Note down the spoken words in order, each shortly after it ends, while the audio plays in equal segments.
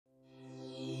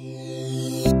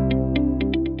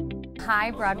Hi,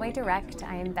 Broadway Direct.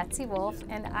 I am Betsy Wolfe,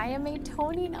 and I am a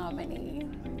Tony nominee.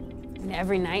 And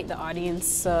every night the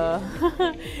audience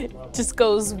just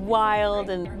goes wild,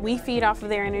 and we feed off of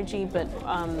their energy, but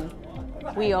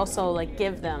we also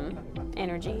give them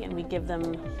energy, and we give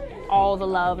them all the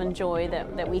love and joy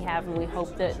that we have, and we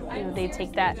hope that they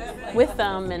take that with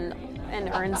them and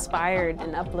are inspired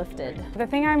and uplifted. The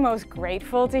thing I'm most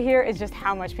grateful to hear is just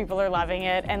how much people are loving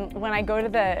it, and when I go to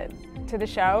the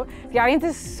show, the audience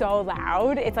is so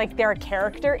loud. It's like they're a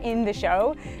character in the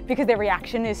show because their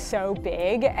reaction is so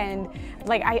big, and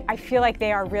I feel like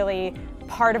they are really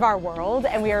part of our world,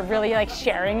 and we are really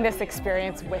sharing this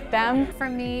experience with them. For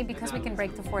me, because we can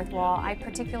break the fourth wall, I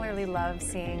particularly love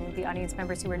seeing the audience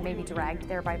members who are maybe dragged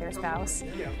there by their spouse,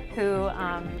 who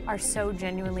are so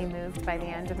genuinely moved by the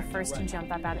end, are the first to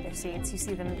jump up out of their seats. You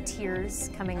see them, tears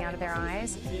coming out of their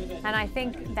eyes, and I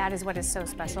think that is what is so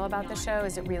special about the show,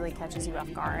 is it really catches you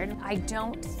off guard. I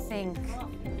don't think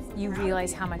you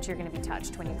realize how much you're going to be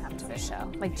touched when you come to this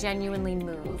show, genuinely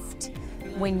moved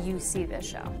when you see this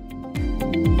show.